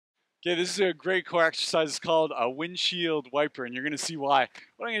Okay, this is a great core exercise. It's called a windshield wiper, and you're going to see why.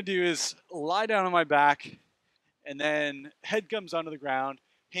 What I'm going to do is lie down on my back, and then head comes onto the ground,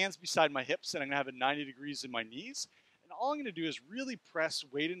 hands beside my hips, and I'm going to have it 90 degrees in my knees. And all I'm going to do is really press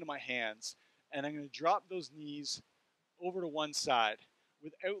weight into my hands, and I'm going to drop those knees over to one side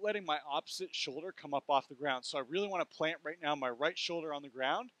without letting my opposite shoulder come up off the ground. So I really want to plant right now my right shoulder on the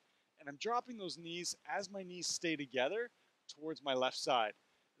ground, and I'm dropping those knees as my knees stay together towards my left side.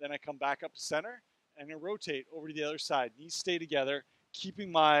 Then I come back up to center, and I'm going to rotate over to the other side. Knees stay together,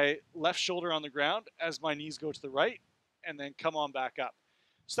 keeping my left shoulder on the ground as my knees go to the right, and then come on back up.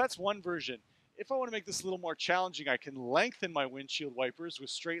 So that's one version. If I want to make this a little more challenging, I can lengthen my windshield wipers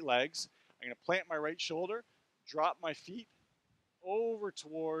with straight legs. I'm going to plant my right shoulder, drop my feet over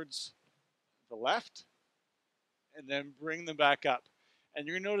towards the left, and then bring them back up. And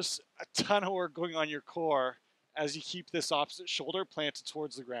you're going to notice a ton of work going on your core as you keep this opposite shoulder planted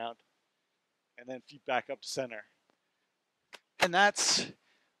towards the ground, and then feet back up to center. And that's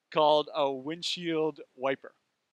called a windshield wiper.